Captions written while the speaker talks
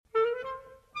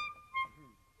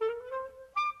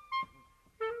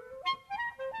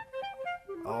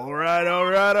All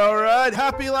right.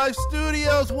 Happy Life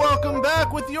Studios, welcome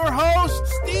back with your host,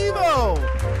 Steve-O.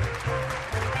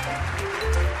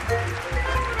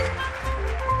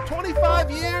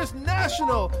 25 years,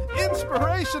 national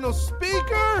inspirational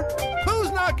speaker.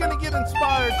 Who's not going to get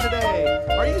inspired today?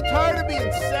 Are you tired of being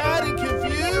sad and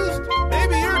confused?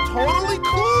 Maybe you're totally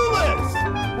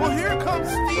clueless. Well, here comes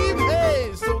Steve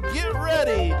Hayes, so get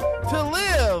ready to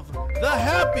live the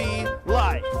happy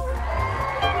life.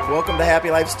 Welcome to Happy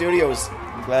Life Studios.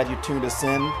 I'm glad you tuned us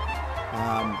in.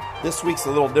 This week's a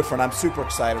little different. I'm super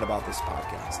excited about this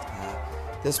podcast.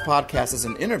 This podcast is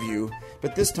an interview,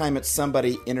 but this time it's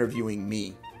somebody interviewing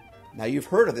me. Now, you've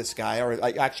heard of this guy, or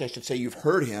actually I should say you've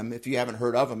heard him if you haven't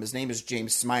heard of him. His name is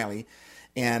James Smiley,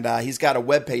 and he's got a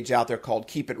webpage out there called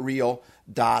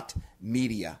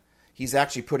keepitreal.media. He's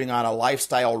actually putting on a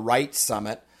Lifestyle Right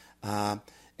Summit, and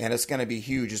it's going to be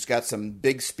huge. It's got some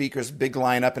big speakers, big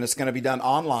lineup, and it's going to be done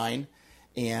online.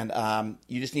 And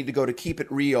you just need to go to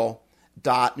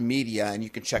keepitreal.media, and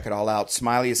you can check it all out.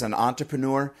 Smiley is an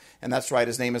entrepreneur, and that's right,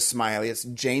 his name is Smiley. It's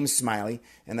James Smiley,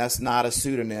 and that's not a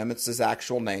pseudonym. It's his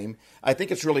actual name. I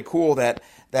think it's really cool that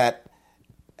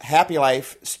Happy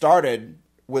Life started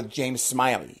with James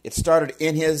Smiley. It started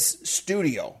in his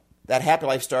studio. That Happy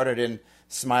Life started in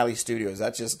Smiley Studios.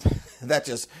 That's just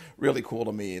really cool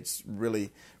to me. It's really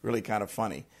kind of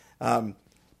funny.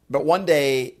 But one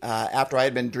day, after I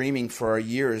had been dreaming for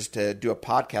years to do a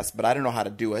podcast, but I didn't know how to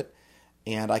do it,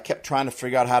 and I kept trying to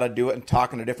figure out how to do it and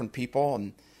talking to different people.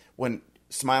 And when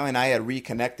Smiley and I had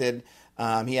reconnected,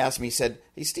 he asked me, he said,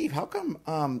 "Hey, Steve, how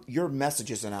come your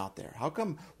message isn't out there? How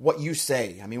come what you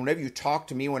say? I mean, whenever you talk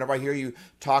to me, whenever I hear you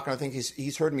talk, and I think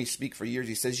he's heard me speak for years,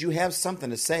 he says, you have something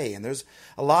to say. And there's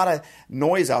a lot of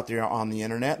noise out there on the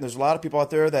internet. And there's a lot of people out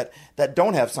there that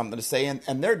don't have something to say,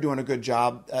 and they're doing a good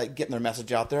job getting their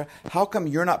message out there. How come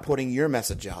you're not putting your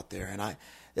message out there?" And I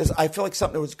feel like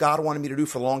something that was God wanted me to do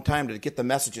for a long time, to get the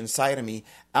message inside of me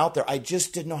out there. I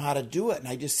just didn't know how to do it. And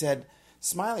I just said,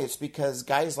 "Smiley, it's because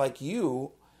guys like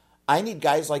you, I need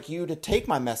guys like you to take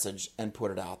my message and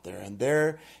put it out there." And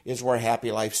there is where Happy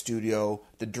Life Studio,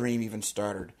 the dream, even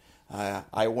started.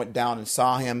 I went down and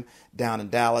saw him down in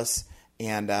Dallas,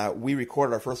 and we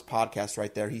recorded our first podcast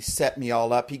right there. He set me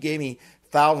all up. He gave me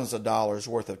thousands of dollars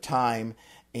worth of time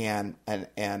and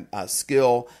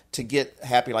skill to get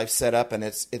Happy Life set up, and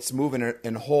it's moving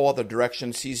in whole other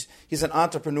directions. He's an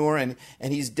entrepreneur, and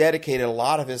he's dedicated a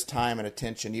lot of his time and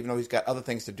attention, even though he's got other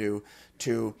things to do,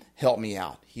 to help me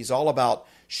out. He's all about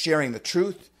sharing the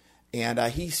truth, and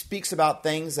he speaks about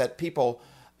things that people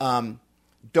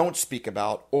don't speak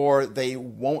about, or they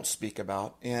won't speak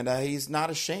about, and he's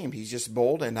not ashamed. He's just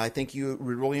bold, and I think you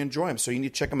would really enjoy him. So you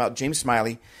need to check him out, James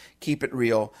Smiley,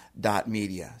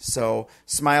 keepitreal.media. So,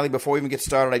 Smiley, before we even get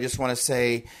started, I just want to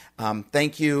say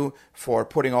thank you for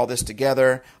putting all this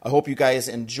together. I hope you guys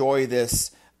enjoy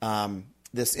this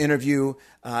this interview.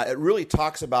 It really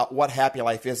talks about what Happy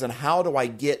Life is and how do I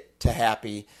get to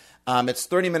happy. It's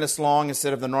 30 minutes long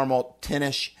instead of the normal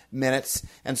 10-ish minutes,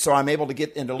 and so I'm able to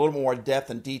get into a little more depth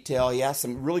and detail. He asked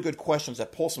some really good questions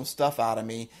that pull some stuff out of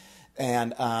me,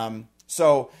 and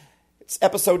so it's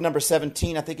episode number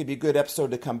 17. I think it'd be a good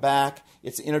episode to come back.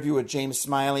 It's an interview with James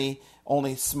Smiley.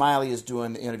 Only Smiley is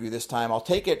doing the interview this time. I'll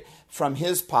take it from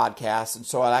his podcast, and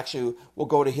so we'll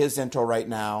go to his intro right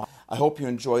now. I hope you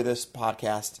enjoy this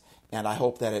podcast, and I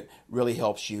hope that it really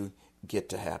helps you get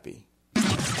to happy.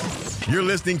 You're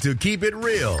listening to Keep It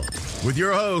Real with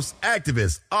your host,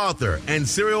 activist, author, and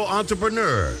serial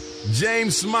entrepreneur,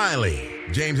 James Smiley.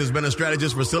 James has been a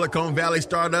strategist for Silicon Valley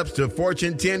startups to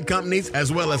Fortune 10 companies,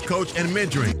 as well as coach and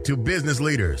mentoring to business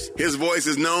leaders. His voice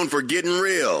is known for getting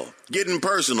real, getting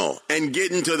personal, and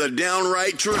getting to the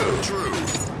downright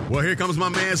truth. Well, here comes my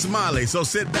man Smiley, so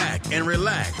sit back and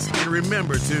relax and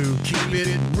remember to keep it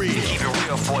real. Keep it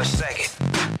real for a second.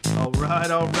 All right.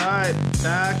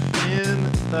 Back in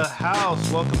the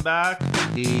house. Welcome back.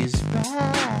 He's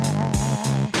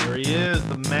back. There he is,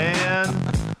 the man,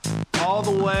 all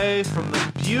the way from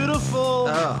the beautiful,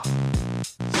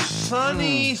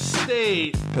 sunny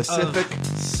state Pacific of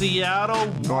Seattle,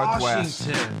 Northwest.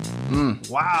 Washington.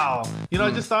 Wow.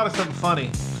 I just thought of something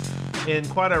funny and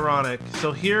quite ironic.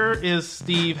 So here is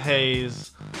Steve Hayes.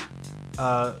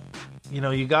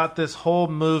 You got this whole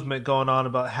movement going on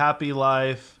about happy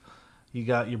life. You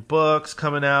got your books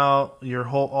coming out,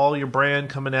 all your brand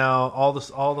coming out, all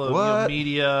the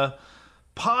media,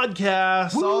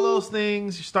 podcasts, all those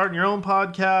things. You're starting your own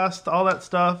podcast, all that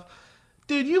stuff.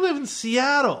 Dude, you live in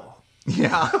Seattle.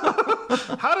 Yeah.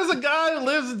 How does a guy who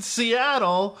lives in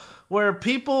Seattle where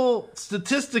people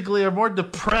statistically are more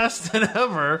depressed than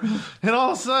ever, and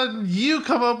all of a sudden you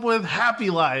come up with happy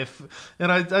life. And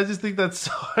I just think that's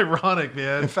so ironic,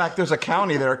 man. In fact, there's a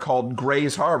county there called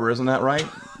Grays Harbor, isn't that right?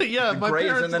 Yeah, my Gray's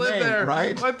parents in the live name, there.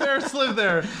 right? My parents live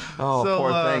there. Oh, So,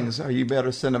 poor things. Oh, you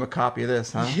better send them a copy of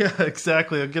this, huh? Yeah,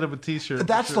 exactly. I'll get them a T-shirt.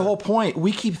 That's the whole point.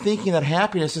 We keep thinking that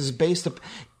happiness is based up.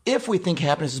 If we think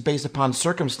happiness is based upon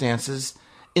circumstances,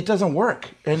 it doesn't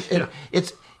work. And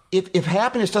if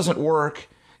happiness doesn't work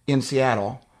in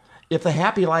Seattle, if the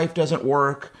happy life doesn't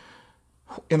work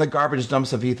in the garbage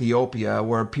dumps of Ethiopia,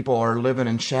 where people are living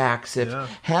in shacks, if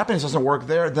happiness doesn't work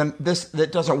there, then that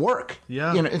doesn't work.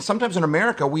 Yeah. And sometimes in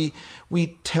America, we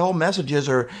tell messages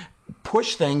or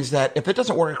push things that if it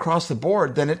doesn't work across the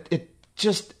board, then it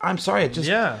just, I'm sorry, it just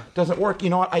doesn't work. You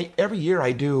know what? Every year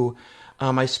I do.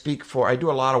 I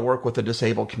do a lot of work with the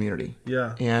disabled community.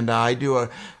 Yeah. And I do a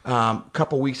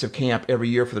couple weeks of camp every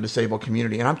year for the disabled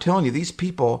community. And I'm telling you, these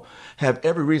people have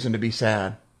every reason to be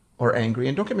sad or angry.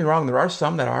 And don't get me wrong, there are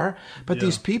some that are. But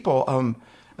these people, a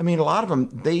lot of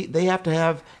them, they have to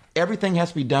have, everything has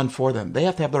to be done for them. They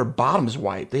have to have their bottoms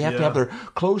wiped. They have to have their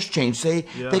clothes changed. They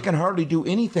can hardly do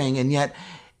anything. And yet,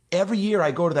 every year I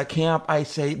go to that camp, I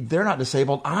say, they're not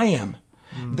disabled, I am.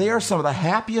 They are some of the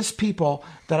happiest people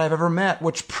that I've ever met,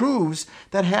 which proves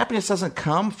that happiness doesn't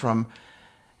come from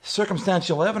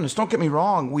circumstantial evidence. Don't get me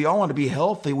wrong. We all want to be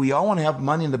healthy. We all want to have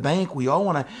money in the bank. We all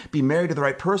want to be married to the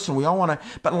right person. We all want to,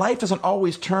 but life doesn't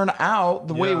always turn out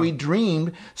the way we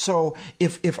dreamed. So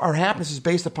if our happiness is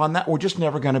based upon that, we're just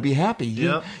never going to be happy.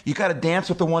 You got to dance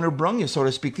with the one who brung you, so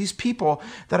to speak. These people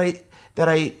that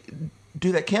I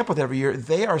do that camp with every year,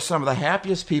 they are some of the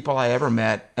happiest people I ever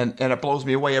met, and it blows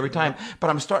me away every time. But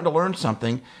I'm starting to learn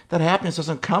something, that happiness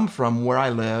doesn't come from where I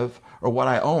live or what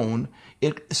I own.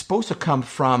 It's supposed to come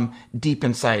from deep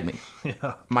inside me.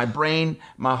 Yeah. My brain,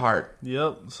 my heart.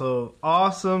 Yep. So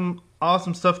awesome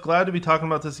stuff. Glad to be talking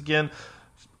about this again.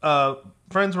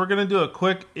 Friends, we're going to do a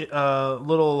quick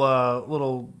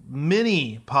little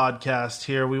mini podcast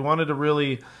here. We wanted to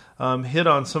really hit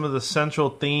on some of the central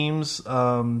themes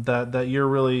that you're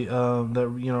really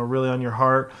really on your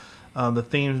heart. The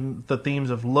themes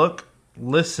of look,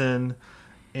 listen,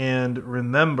 and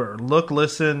remember. Look,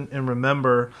 listen, and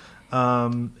remember.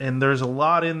 And there's a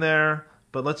lot in there,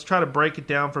 but let's try to break it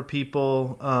down for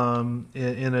people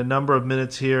in a number of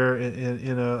minutes here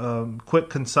in a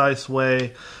quick, concise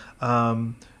way.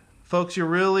 Folks, you're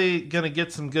really going to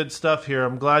get some good stuff here.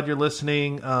 I'm glad you're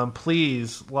listening.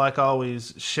 Please, like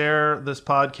always, share this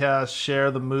podcast, share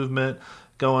the movement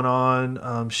going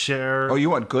on, share. Oh, you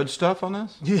want good stuff on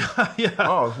this? Yeah.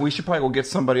 Oh, we should probably go get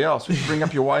somebody else. We should bring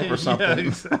up your wife or something. Yeah,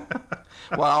 exactly.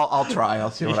 Well, I'll try. I'll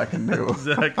see what I can do.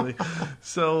 Exactly.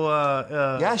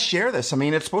 So, share this. I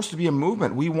mean, it's supposed to be a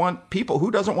movement. We want people. Who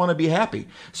doesn't want to be happy?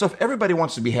 So if everybody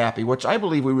wants to be happy, which I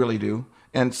believe we really do,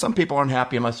 and some people aren't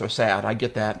happy unless they're sad. I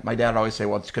get that. My dad would always say,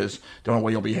 well, it's because the only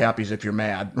way you'll be happy is if you're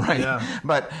mad, right? Yeah.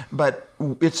 But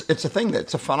it's a thing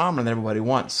it's a phenomenon that everybody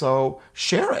wants. So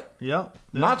share it. Yeah.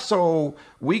 Not so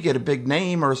we get a big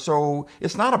name or so.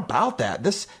 It's not about that.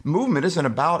 This movement isn't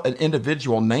about an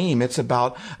individual name. It's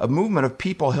about a movement of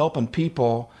people helping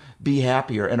people be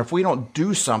happier. And if we don't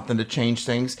do something to change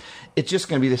things, it's just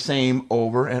going to be the same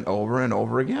over and over and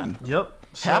over again. Yep.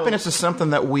 Happiness is something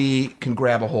that we can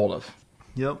grab a hold of.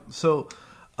 Yep. So,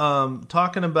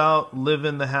 talking about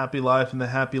living the happy life and the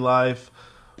happy life,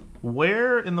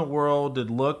 where in the world did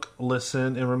look,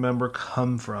 listen, and remember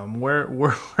come from? Where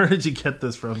did you get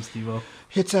this from, Steve-O?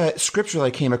 It's a scripture that I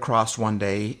came across one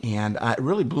day, and it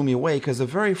really blew me away because the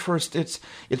very first, it's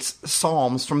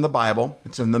Psalms from the Bible.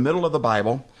 It's in the middle of the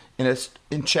Bible, and it's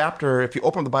in chapter, if you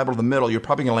open the Bible to the middle, you're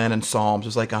probably going to land in Psalms.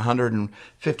 There's like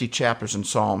 150 chapters in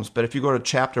Psalms. But if you go to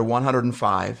chapter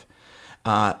 105,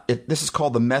 this is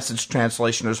called the Message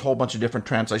translation. There's a whole bunch of different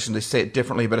translations. They say it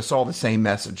differently, but it's all the same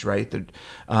message, right?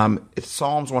 It's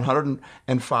Psalms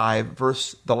 105,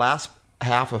 the last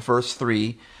half of verse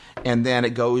 3, and then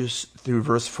it goes through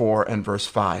verse 4 and verse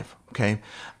 5. Okay.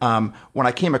 When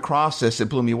I came across this, it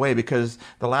blew me away because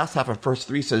the last half of verse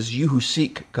 3 says, "You who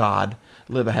seek God,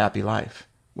 live a happy life."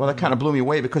 Well, that kind of blew me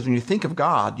away because when you think of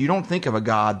God, you don't think of a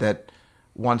God that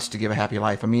wants to give a happy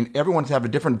life. I mean, everyone's have a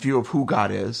different view of who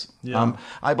God is. Yeah.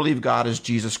 I believe God is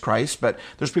Jesus Christ, but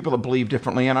there's people that believe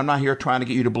differently, and I'm not here trying to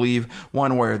get you to believe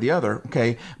one way or the other,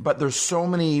 okay? But there's so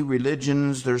many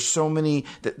religions, there's so many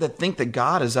that think that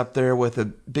God is up there with a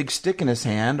big stick in his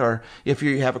hand, or if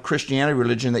you have a Christianity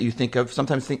religion that you think of,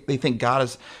 sometimes they think God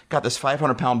has got this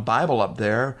 500-pound Bible up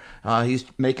there. He's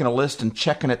making a list and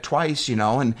checking it twice,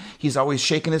 and he's always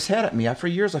shaking his head at me. For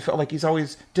years, I felt like he's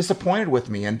always disappointed with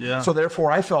me, and so therefore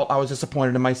before I felt I was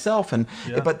disappointed in myself.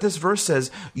 But this verse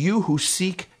says, you who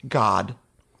seek God,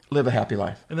 live a happy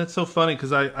life. And that's so funny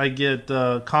because I get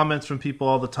comments from people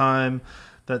all the time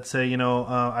that say,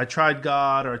 I tried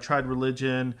God or I tried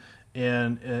religion,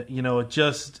 and it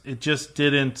just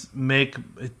didn't make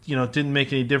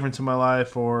any difference in my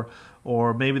life,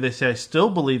 or maybe they say I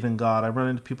still believe in God. I run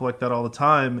into people like that all the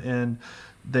time, and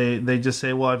they just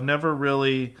say, well, I've never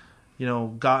really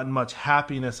gotten much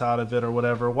happiness out of it or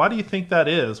whatever. Why do you think that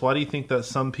is? Why do you think that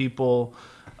some people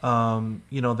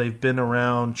they've been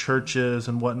around churches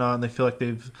and whatnot, and they feel like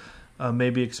they've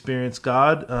maybe experienced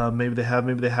God? Maybe they have,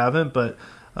 maybe they haven't, but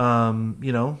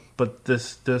but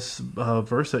this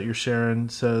verse that you're sharing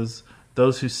says,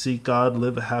 those who seek God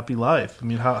live a happy life. I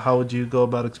mean, how would you go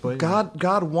about explaining that?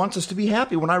 God wants us to be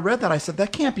happy. When I read that, I said,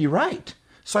 that can't be right.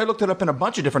 So I looked it up in a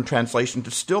bunch of different translations.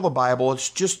 It's still the Bible. It's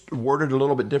just worded a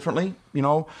little bit differently,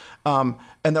 and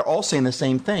they're all saying the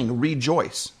same thing,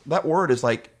 rejoice. That word is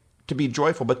like to be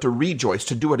joyful, but to rejoice,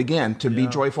 to do it again, to be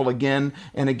joyful again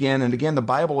and again and again. The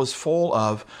Bible is full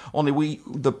of,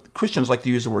 the Christians like to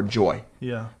use the word joy.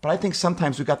 Yeah. But I think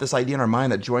sometimes we've got this idea in our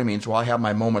mind that joy means, well, I have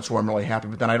my moments where I'm really happy,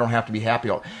 but then I don't have to be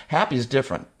happy. Happy is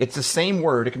different. It's the same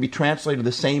word. It can be translated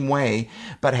the same way,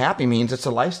 but happy means it's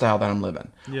a lifestyle that I'm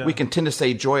living. Yeah. We can tend to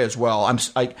say joy as well.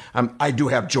 I do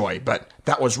have joy, but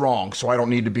that was wrong, so I don't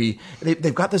need to be.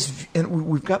 They've got this, and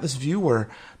we've got this view where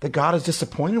that God is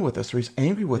disappointed with us, or He's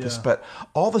angry with us. But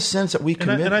all the sins that we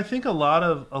commit, and I think a lot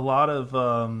of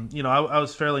I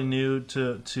was fairly new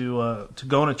to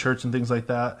going to church and things like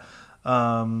that.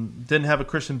 Didn't have a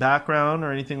Christian background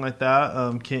or anything like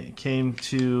that. Came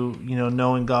to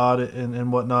knowing God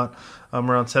and whatnot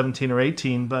around 17 or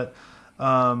 18, but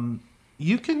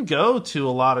you can go to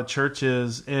a lot of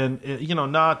churches and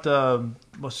not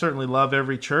certainly love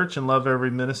every church and love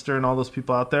every minister and all those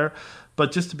people out there,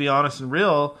 but just to be honest and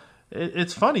real,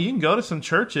 it's funny. You can go to some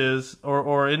churches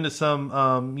or into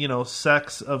some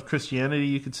sects of Christianity,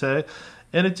 you could say,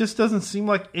 and it just doesn't seem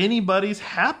like anybody's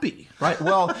happy. Right.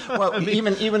 Well, I mean,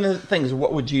 even the things,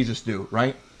 what would Jesus do,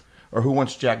 right? Or who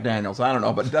wants Jack Daniels? I don't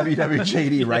know, but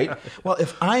WWJD, right? Yeah. Well,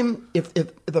 if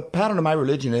the pattern of my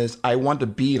religion is I want to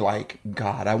be like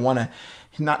God, I want to,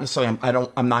 not necessarily,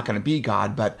 I'm not going to be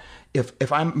God, but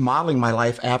if I'm modeling my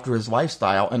life after His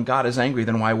lifestyle and God is angry,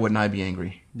 then why wouldn't I be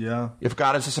angry? Yeah. If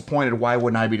God is disappointed, why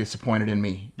wouldn't I be disappointed in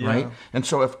me, right? And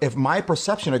so if my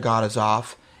perception of God is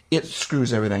off, it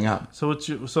screws everything up. So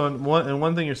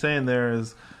one thing you're saying there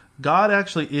is God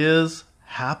actually is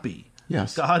happy.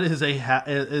 Yes. God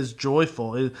is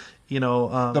joyful.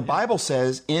 The Bible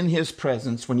says in His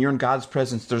presence, when you're in God's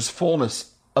presence, there's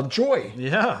fullness of joy.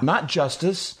 Yeah. Not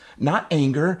justice, not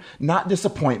anger, not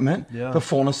disappointment, the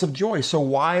fullness of joy. So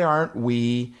why aren't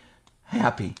we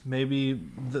happy? Maybe,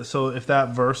 so if that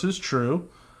verse is true,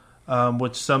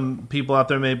 which some people out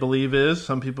there may believe is,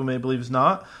 some people may believe is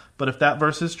not, but if that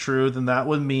verse is true, then that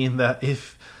would mean that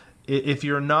if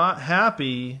you're not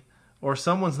happy or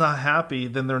someone's not happy,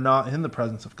 then they're not in the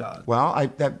presence of God.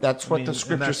 Well, that's what the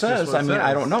Scripture says.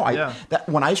 I don't know.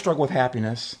 When I struggle with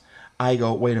happiness, I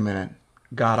go, wait a minute,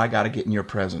 God, I got to get in Your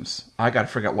presence. I got to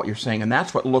figure out what You're saying, and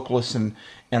that's what look, listen,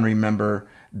 and remember.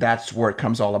 That's where it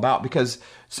comes all about. Because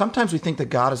sometimes we think that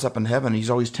God is up in heaven and He's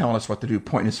always telling us what to do,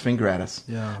 pointing His finger at us.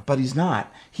 Yeah. But He's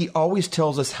not. He always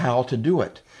tells us how to do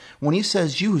it. When He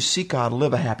says, you who seek God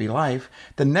live a happy life,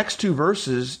 the next two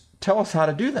verses tell us how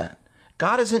to do that.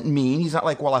 God isn't mean. He's not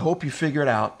like, well, I hope you figure it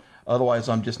out. Otherwise,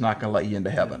 I'm just not going to let you into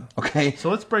heaven. Okay? So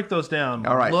let's break those down.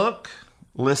 All right. Look,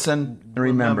 listen, and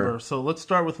remember. So let's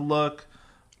start with look.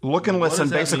 Look and listen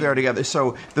basically are together.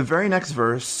 So the very next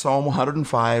verse, Psalm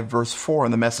 105, verse 4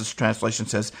 in the Message translation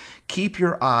says, keep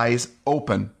your eyes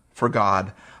open for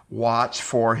God. Watch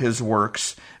for His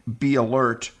works. Be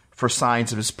alert for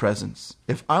signs of His presence.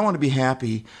 If I want to be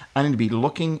happy, I need to be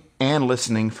looking and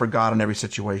listening for God in every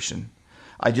situation.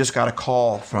 I just got a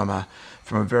call from a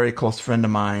very close friend of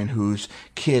mine whose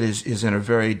kid is in a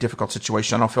very difficult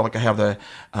situation. I don't feel like I have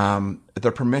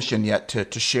the permission yet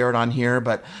to share it on here,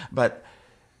 but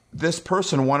this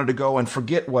person wanted to go and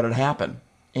forget what had happened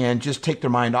and just take their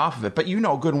mind off of it. But you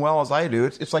know good and well as I do,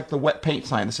 it's like the wet paint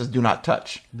sign that says do not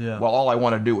touch. Yeah. Well, all I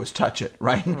want to do is touch it,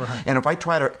 right? And if I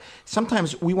try to,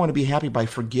 sometimes we want to be happy by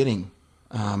forgetting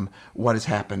what has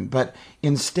happened. But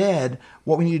instead,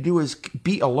 what we need to do is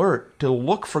be alert to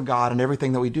look for God in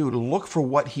everything that we do, to look for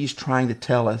what He's trying to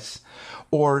tell us,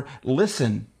 or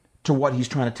listen to what He's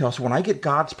trying to tell us. When I get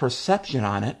God's perception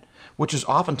on it, which is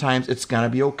oftentimes it's going to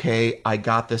be okay, I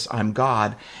got this, I'm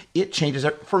God, it changes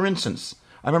it. For instance,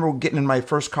 I remember getting in my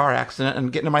first car accident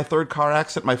and getting in my third car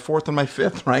accident, my fourth and my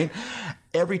fifth, right?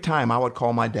 Every time I would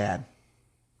call my dad.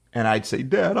 And I'd say,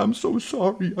 Dad, I'm so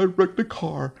sorry. I wrecked the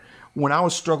car. When I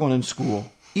was struggling in school,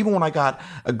 even when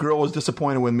a girl was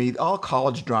disappointed with me, all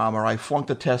college drama, or I flunked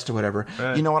a test or whatever,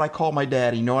 right. You know what I called my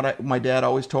dad? You know what my dad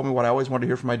always told me, what I always wanted to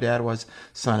hear from my dad was,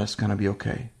 son, it's going to be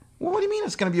okay. Well, what do you mean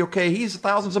it's going to be okay? He's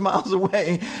thousands of miles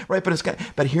away, right?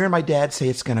 But hearing my dad say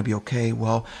it's going to be okay,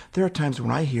 well, there are times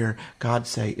when I hear God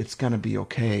say it's going to be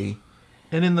okay.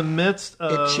 And in the midst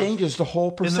of... It changes the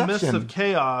whole perception. In the midst of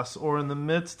chaos, or in the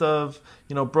midst of,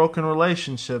 broken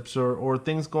relationships, or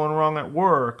things going wrong at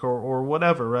work, or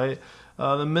whatever, right?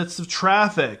 The midst of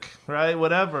traffic, right?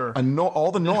 Whatever.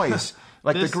 All the noise.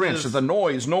 Like the Grinch, the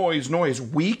noise.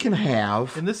 We can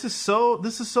have... And this is so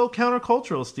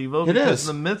countercultural, Steve-O. It because is.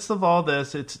 in the midst of all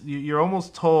this, you're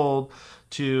almost told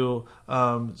to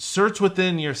search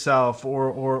within yourself,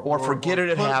 or forget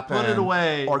it happened, put it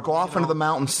away, or go off into the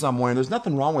mountains somewhere. There's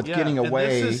nothing wrong with getting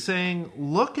away. And this is saying,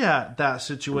 look at that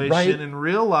situation, right. And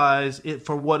realize it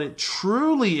for what it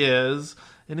truly is,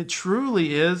 and it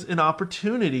truly is an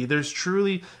opportunity.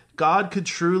 God could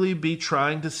truly be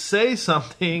trying to say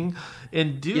something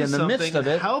and do in the something midst of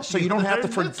it, help so you don't have to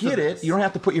forget it. You don't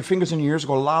have to put your fingers in your ears and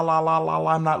go, la, la, la, la,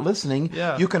 la, I'm not listening.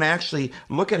 Yeah. You can actually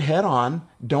look it head on,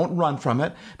 don't run from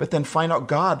it, but then find out,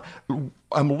 God,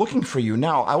 I'm looking for you.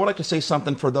 Now, I would like to say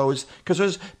something for those, because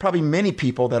there's probably many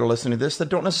people that are listening to this that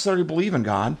don't necessarily believe in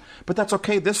God, but that's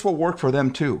okay. This will work for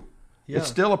them too. Yeah. It's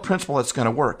still a principle that's going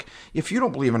to work. If you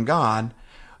don't believe in God,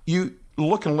 you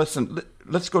look and listen.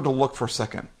 Let's go to look for a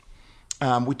second.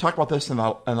 We talked about this in the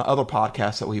other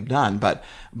podcasts that we've done, but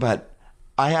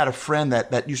I had a friend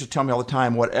that used to tell me all the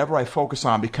time, whatever I focus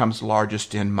on becomes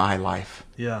largest in my life.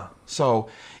 Yeah. So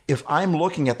if I'm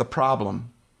looking at the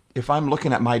problem, if I'm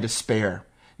looking at my despair,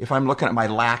 if I'm looking at my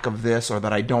lack of this or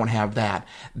that I don't have that,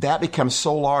 that becomes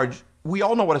so large. We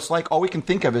all know what it's like. All we can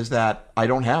think of is that I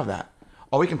don't have that.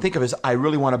 All we can think of is I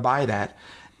really want to buy that.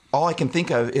 All I can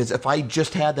think of is if I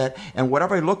just had that, and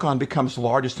whatever I look on becomes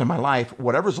largest in my life.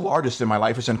 Whatever's largest in my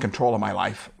life is in control of my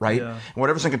life, right? Yeah. And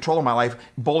whatever's in control of my life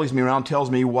bullies me around,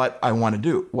 tells me what I want to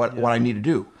do, what I need to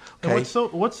do. Okay?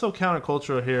 And what's so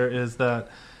countercultural here is that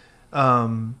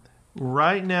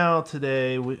right now,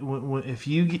 today, if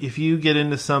you get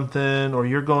into something, or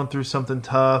you're going through something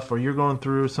tough, or you're going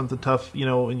through something tough,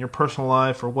 in your personal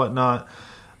life or whatnot,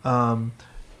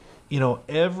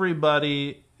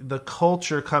 everybody. The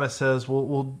culture kind of says, "Well,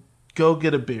 we'll go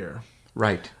get a beer,"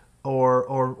 right? Or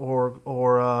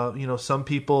some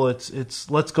people it's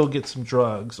let's go get some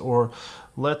drugs, or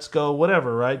let's go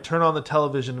whatever, right? Turn on the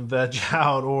television and veg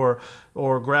out,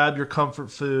 or grab your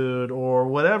comfort food, or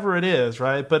whatever it is,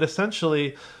 right? But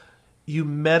essentially, you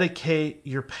medicate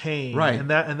your pain, right?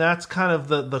 And that's kind of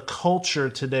the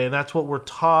culture today, and that's what we're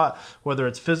taught, whether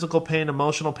it's physical pain,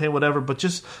 emotional pain, whatever. But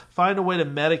just find a way to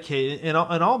medicate, and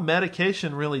all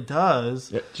medication really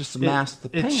does, it just masks the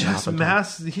pain. It just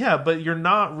masks, yeah. But you're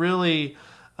not really,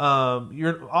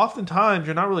 oftentimes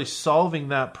you're not really solving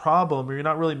that problem, or you're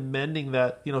not really mending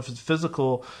that. If it's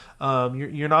physical,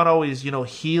 you're not always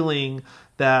healing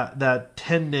that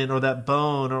tendon or that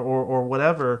bone or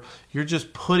whatever. You're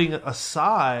just putting it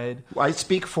aside. I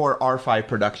speak for R5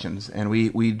 Productions, and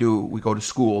we go to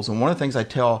schools, and one of the things I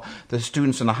tell the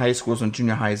students in the high schools and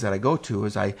junior highs that I go to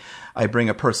is I bring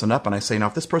a person up and I say, now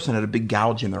if this person had a big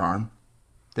gouge in their arm,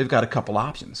 they've got a couple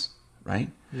options, right?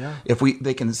 Yeah.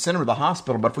 They can send them to the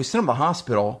hospital, but if we send them to the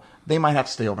hospital, they might have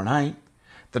to stay overnight.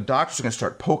 The doctors are going to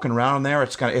start poking around in there.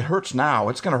 It hurts now.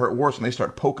 It's going to hurt worse when they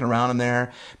start poking around in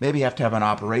there. Maybe you have to have an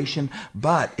operation.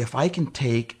 But if I can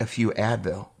take a few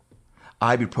Advil,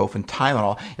 ibuprofen,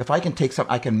 Tylenol, if I can take some,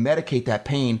 I can medicate that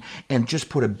pain and just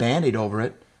put a Band-Aid over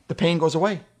it, the pain goes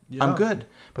away. Yeah. I'm good.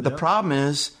 But the problem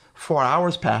is 4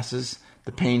 hours passes,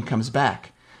 the pain comes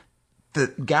back. The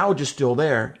gouge is still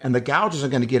there, and the gouge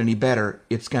isn't going to get any better.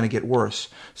 It's going to get worse.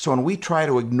 So when we try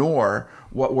to ignore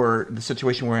the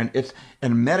situation we're in,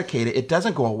 and medicate it, it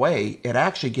doesn't go away. It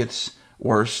actually gets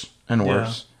worse and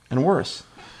worse and worse.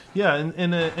 Yeah,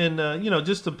 and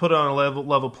just to put it on a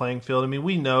level playing field. I mean,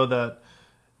 we know that.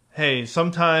 Hey,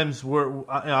 sometimes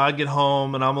I get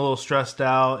home and I'm a little stressed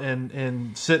out,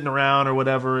 and sitting around or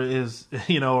whatever is,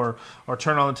 or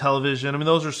turn on the television. I mean,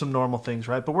 those are some normal things,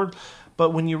 right?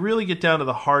 But when you really get down to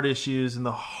the hard issues and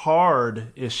the hard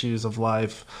issues of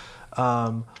life,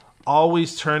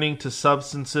 always turning to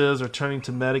substances or turning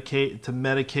to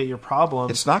medicate your problem.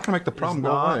 It's not going to make the problem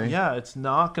go away. Yeah, it's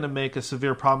not going to make a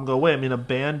severe problem go away. I mean, a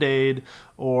Band-Aid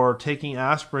or taking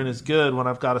aspirin is good when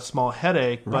I've got a small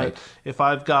headache, right. But if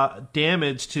I've got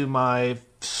damage to my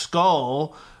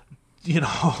skull,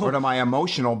 or to my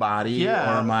emotional body,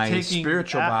 or my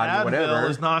spiritual body, whatever,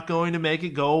 is not going to make it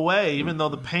go away, even though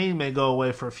the pain may go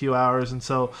away for a few hours. And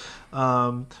so,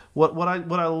 what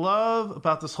I love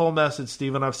about this whole message,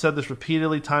 Stephen, I've said this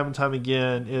repeatedly, time and time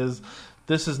again, is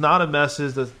this is not a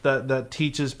message that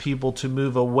teaches people to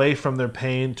move away from their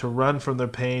pain, to run from their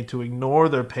pain, to ignore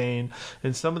their pain.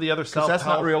 And some of the other self-help, that's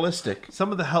not realistic.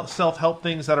 Some of the self-help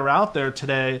things that are out there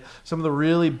today, some of the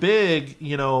really big,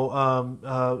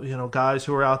 guys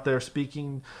who are out there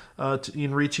speaking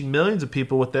in reaching millions of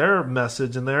people with their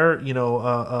message and their,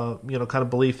 kind of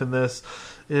belief in this,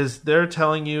 is they're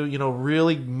telling you,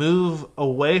 really move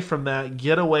away from that,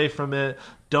 get away from it,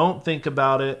 don't think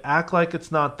about it, act like it's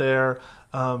not there.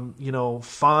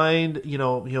 Find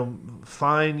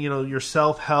your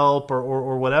self-help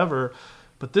or whatever.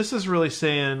 But this is really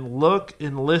saying, look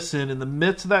and listen in the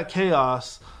midst of that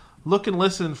chaos. Look and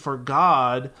listen for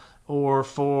God or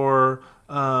for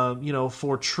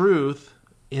truth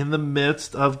in the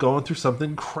midst of going through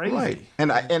something crazy. Right.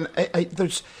 And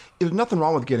there's nothing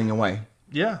wrong with getting away.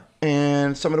 Yeah.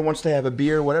 And somebody wants to have a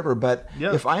beer, whatever. But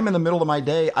if I'm in the middle of my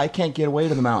day, I can't get away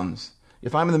to the mountains.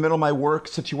 If I'm in the middle of my work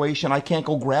situation, I can't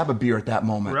go grab a beer at that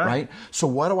moment, right? So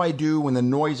what do I do when the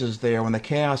noise is there, when the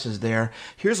chaos is there?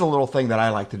 Here's a little thing that I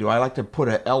like to do. I like to put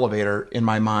an elevator in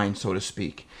my mind, so to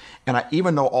speak. And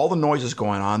even though all the noise is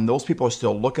going on, those people are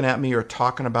still looking at me or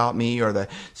talking about me, or the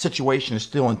situation is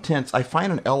still intense, I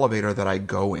find an elevator that I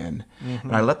go in. Mm-hmm.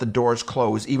 And I let the doors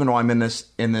close, even though I'm in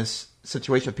this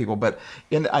situation with people, but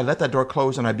I let that door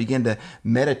close and I begin to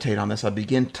meditate on this. I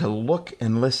begin to look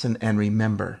and listen and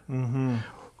remember. Mm-hmm.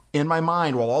 In my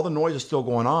mind, while all the noise is still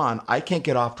going on, I can't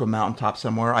get off to a mountaintop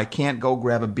somewhere. I can't go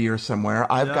grab a beer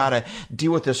somewhere. I've got to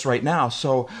deal with this right now.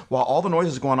 So while all the noise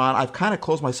is going on, I've kind of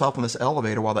closed myself in this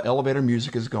elevator while the elevator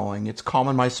music is going. It's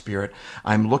calming my spirit.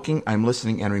 I'm looking, I'm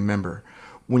listening, and remember.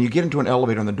 When you get into an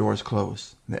elevator and the doors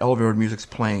close, and the elevator music's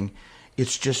playing,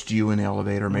 it's just you in the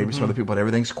elevator, maybe some other people, but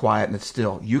everything's quiet and it's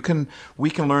still. We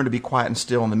can learn to be quiet and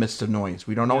still in the midst of noise.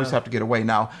 We don't always have to get away.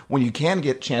 Now, when you can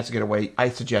get a chance to get away, I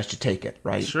suggest you take it,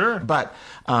 right? Sure. But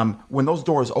when those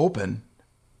doors open,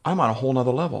 I'm on a whole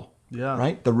nother level. Yeah.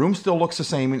 Right? The room still looks the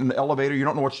same in the elevator. You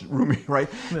don't know which room, right?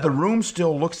 Yeah. The room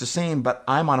still looks the same, but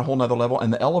I'm on a whole nother level,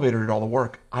 and the elevator did all the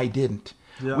work. I didn't.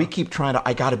 Yeah. We keep trying to,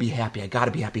 I got to be happy.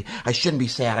 I shouldn't be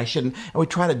sad. And we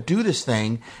try to do this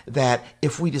thing that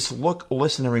if we just look,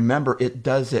 listen, and remember, it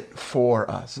does it for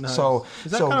us. Nice. So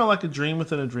is that kind of like a dream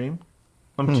within a dream?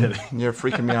 I'm kidding. You're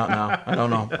freaking me out now. I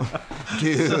don't know.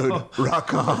 Dude,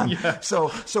 rock on. Yeah. So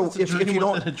if you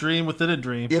don't, a dream within a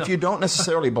dream. If you don't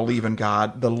necessarily believe in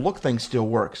God, the look thing still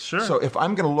works. Sure. So if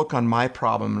I'm going to look on my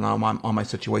problem and on my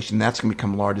situation, that's going to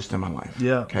become largest in my life.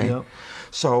 Yeah. Okay. Yeah.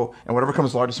 So, and whatever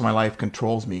comes largest in my life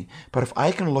controls me. But if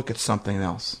I can look at something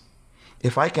else,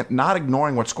 if I can, not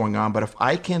ignoring what's going on, but if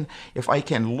I can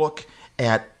look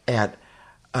at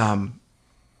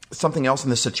something else in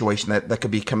this situation that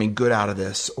could be coming good out of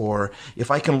this, or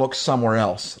if I can look somewhere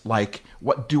else, like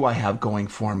what do I have going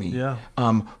for me? Yeah.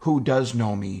 Who does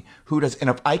know me? Who does? And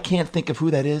if I can't think of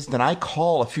who that is, then I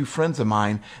call a few friends of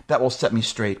mine that will set me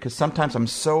straight. Because sometimes I'm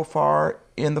so far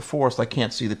in the forest I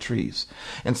can't see the trees.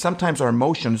 And sometimes our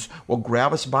emotions will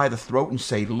grab us by the throat and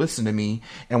say, listen to me,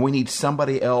 and we need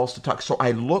somebody else to talk. So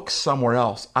I look somewhere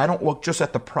else. I don't look just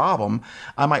at the problem.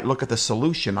 I might look at the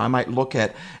solution. I might look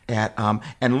at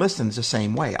and listen's the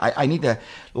same way. I need to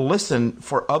listen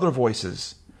for other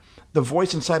voices. The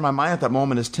voice inside my mind at that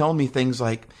moment is telling me things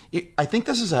like, I think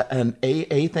this is an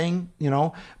AA thing,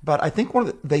 but I think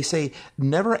they say,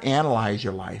 never analyze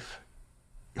your life.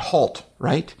 HALT,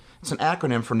 right? It's an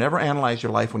acronym for never analyze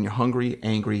your life when you're hungry,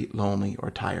 angry, lonely,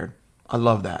 or tired. I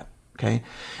love that, okay?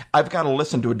 I've got to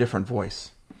listen to a different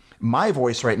voice. My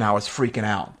voice right now is freaking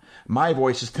out. My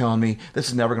voice is telling me this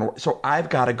is never going to work. So I've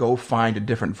got to go find a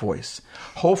different voice.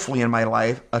 Hopefully in my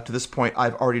life, up to this point,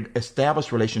 I've already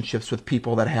established relationships with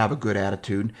people that have a good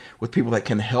attitude, with people that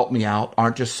can help me out,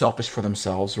 aren't just selfish for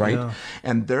themselves, right? Yeah.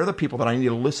 And they're the people that I need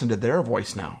to listen to their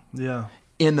voice now. Yeah.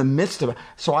 In the midst of it.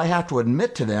 So I have to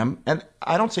admit to them, and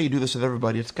I don't say you do this with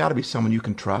everybody, it's got to be someone you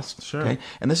can trust. Sure. Okay?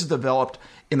 And this is developed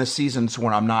in the seasons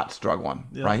when I'm not struggling,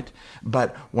 right?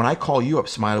 But when I call you up,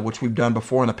 Smiley, which we've done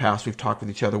before in the past, we've talked with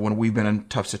each other when we've been in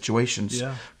tough situations,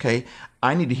 okay?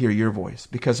 I need to hear your voice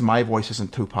because my voice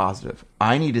isn't too positive.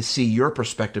 I need to see your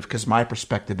perspective because my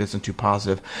perspective isn't too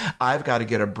positive. I've got to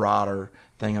get a broader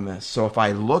thing on this. So if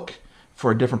I look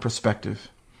for a different perspective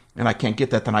and I can't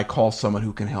get that, then I call someone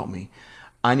who can help me.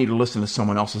 I need to listen to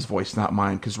someone else's voice, not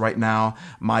mine, because right now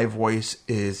my voice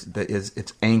is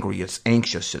it's angry, it's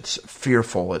anxious, it's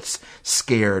fearful, it's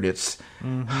scared, it's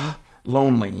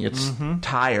lonely. It's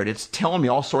tired. It's telling me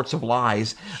all sorts of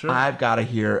lies. Sure. I've got to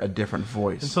hear a different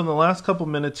voice. And so in the last couple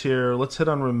minutes here, let's hit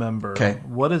on remember. Okay.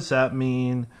 What does that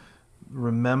mean?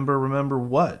 Remember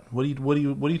what? What are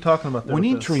you talking about there? We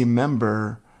need to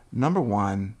remember, number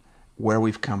one, where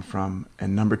we've come from,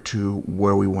 and number two,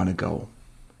 where we want to go.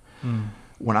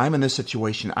 When I'm in this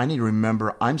situation, I need to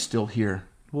remember I'm still here.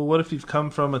 Well, what if you've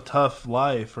come from a tough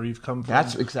life, or you've come from...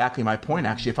 That's exactly my point,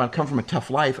 actually. If I've come from a tough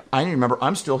life, I need to remember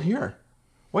I'm still here.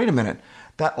 Wait a minute.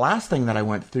 That last thing that I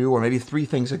went through, or maybe 3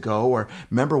 things ago, or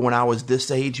remember when I was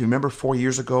this age, you remember 4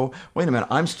 years ago? Wait a minute,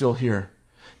 I'm still here.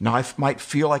 Now, I might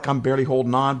feel like I'm barely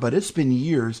holding on, but it's been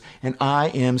years, and I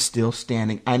am still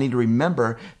standing. I need to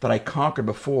remember that I conquered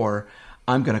before.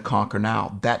 I'm going to conquer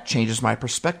now. That changes my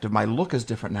perspective. My look is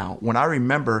different now. When I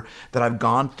remember that I've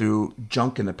gone through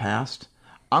junk in the past,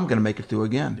 I'm going to make it through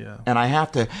again. Yeah. And I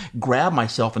have to grab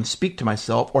myself and speak to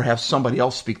myself, or have somebody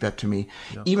else speak that to me.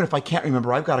 Yeah. Even if I can't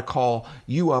remember, I've got to call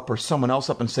you up or someone else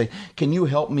up and say, can you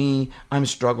help me? I'm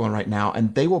struggling right now.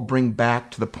 And they will bring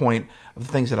back to the point of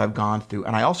the things that I've gone through.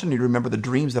 And I also need to remember the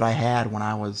dreams that I had when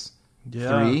I was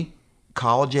 3,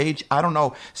 college age. I don't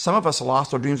know. Some of us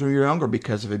lost our dreams when we were younger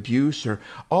because of abuse or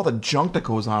all the junk that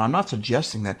goes on. I'm not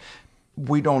suggesting that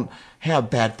we don't have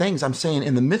bad things. I'm saying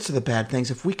in the midst of the bad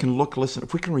things, if we can look, listen,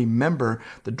 if we can remember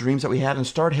the dreams that we had and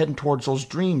start heading towards those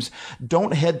dreams,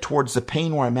 don't head towards the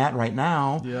pain where I'm at right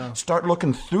now. Yeah. Start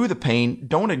looking through the pain.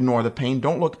 Don't ignore the pain.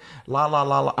 Don't look, la, la,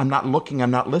 la, la, I'm not looking,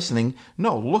 I'm not listening.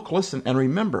 No, look, listen, and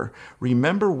remember.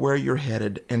 Remember where you're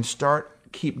headed and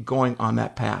keep going on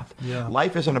that path. Yeah.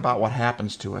 Life isn't about what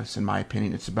happens to us, in my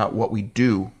opinion. It's about what we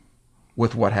do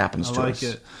with what happens to us. I like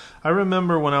it. I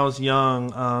remember when I was young,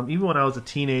 even when I was a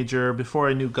teenager, before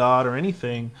I knew God or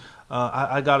anything,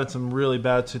 I got in some really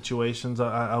bad situations.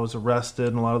 I was arrested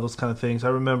and a lot of those kind of things. I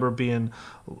remember being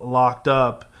locked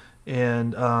up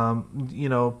and,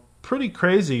 pretty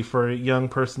crazy for a young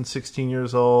person, 16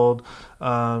 years old.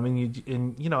 I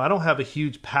don't have a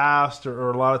huge past or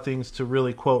a lot of things to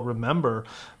really, quote, remember.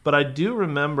 But I do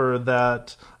remember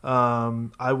that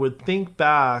I would think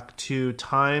back to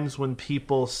times when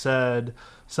people said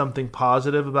something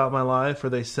positive about my life, or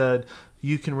they said,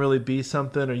 you can really be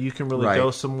something, or you can really Right.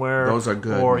 go somewhere. Those are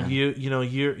good, Or man.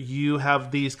 you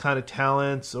have these kind of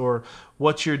talents, or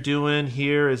what you're doing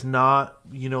here is not,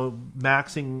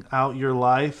 maxing out your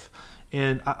life.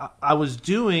 And I was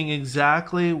doing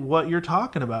exactly what you're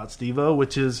talking about, Steve-O,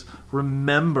 which is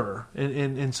remember.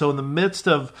 And so in the midst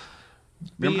of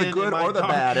Remember the good or the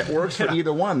bad. It works for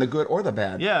either one, the good or the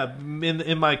bad. Yeah,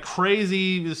 in my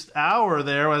craziest hour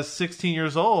there, I was 16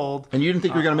 years old. And you didn't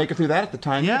think you were going to make it through that at the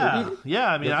time either? Yeah.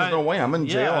 I mean, there's no way. I'm in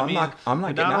jail. I'm not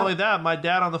getting out. Not only that, my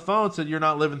dad on the phone said, "You're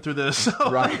not living through this."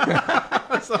 So, Right.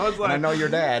 so I was like, And I know your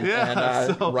dad. Yeah.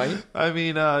 And, right. I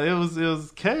mean, it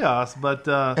was chaos, but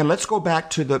And let's go back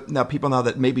to the people now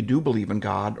that maybe do believe in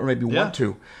God or maybe want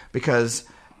to, because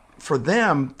for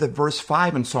them, the verse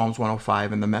 5 in Psalms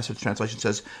 105 in the Message translation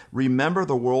says, "Remember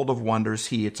the world of wonders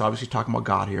it's obviously talking about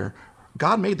God here.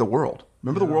 God made the world.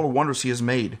 Remember the world of wonders he has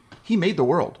made. He made the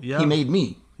world. Yeah. He made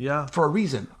me. Yeah. For a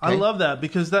reason." I okay? love that,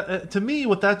 because that, to me,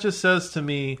 what that just says to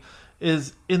me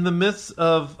is, in the midst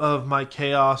of my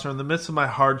chaos, or in the midst of my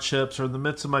hardships, or in the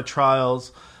midst of my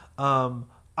trials,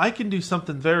 I can do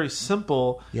something very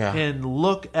simple and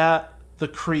look at the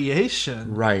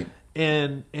creation. Right.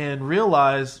 And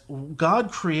realize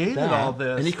God created all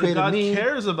this, and He created God me.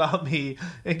 cares about me,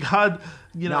 and God,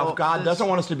 Now, if God doesn't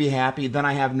want us to be happy, then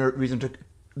I have no reason to.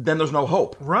 Then there's no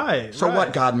hope. Right. So right.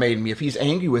 what? God made me. If He's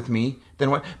angry with me,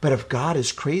 then what? But if God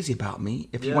is crazy about me,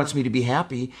 if He wants me to be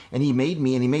happy, and He made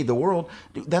me and He made the world,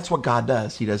 that's what God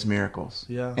does. He does miracles.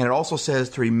 Yeah. And it also says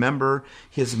to remember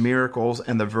His miracles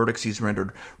and the verdicts He's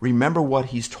rendered. Remember what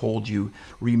He's told you.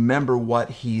 Remember what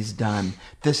He's done.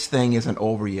 This thing isn't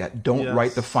over yet. Don't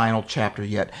write the final chapter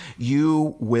yet.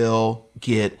 You will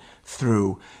get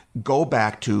through. Go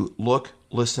back to look,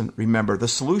 listen, remember. The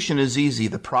solution is easy.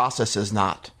 The process is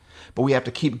not. But we have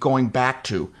to keep going back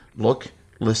to look,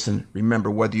 listen, remember.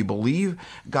 Whether you believe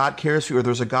God cares for you or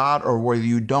there's a God, or whether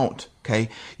you don't, okay?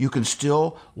 You can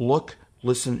still look,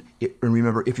 listen, and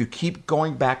remember. If you keep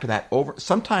going back to that over,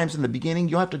 sometimes in the beginning,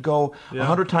 you'll have to go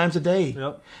 100 times a day.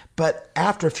 Yep. But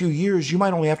after a few years, you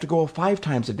might only have to go 5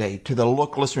 times a day to the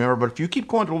look, listen, remember. But if you keep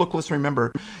going to look, listen,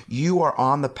 remember, you are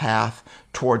on the path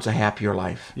towards a happier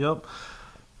life. Yep.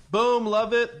 Boom,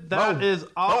 love it. That is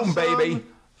awesome. Boom, baby.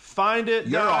 Find it,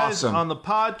 You're guys, awesome. on the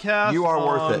podcast. You are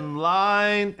worth it.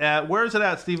 Online at, where's it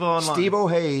at, Steve-O, online?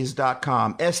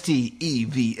 SteveOHays.com.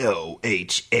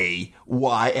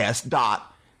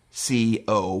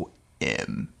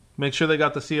 StevoHays.com. Make sure they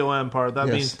got the COM part. That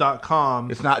means .com.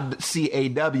 It's not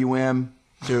CAWM,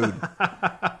 dude.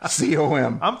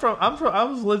 COM. I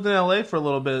was lived in LA for a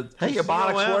little bit. Hey,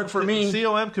 Ebonics work for me.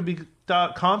 COM could be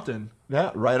 .Compton. Yeah,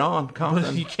 right on.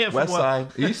 Compton. You can't West side,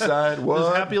 East side. What?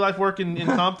 Does Happy Life work in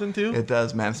Compton too? It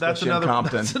does, man. Especially another, in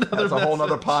Compton. That's a whole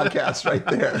nother podcast right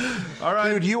there. All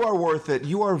right. Dude, you are worth it.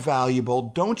 You are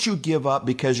valuable. Don't you give up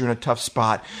because you're in a tough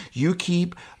spot. You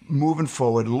keep moving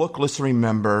forward. Look, listen,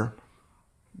 remember,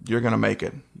 you're going to make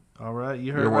it. All right.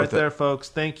 You heard it right there, folks.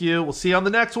 Thank you. We'll see you on the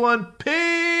next one.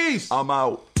 Peace. I'm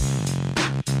out.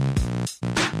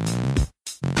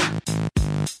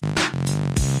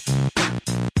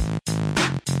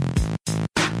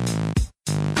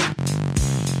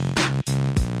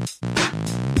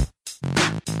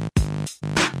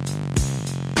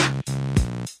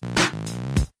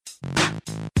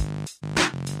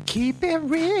 Keep it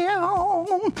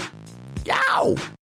real. Yow.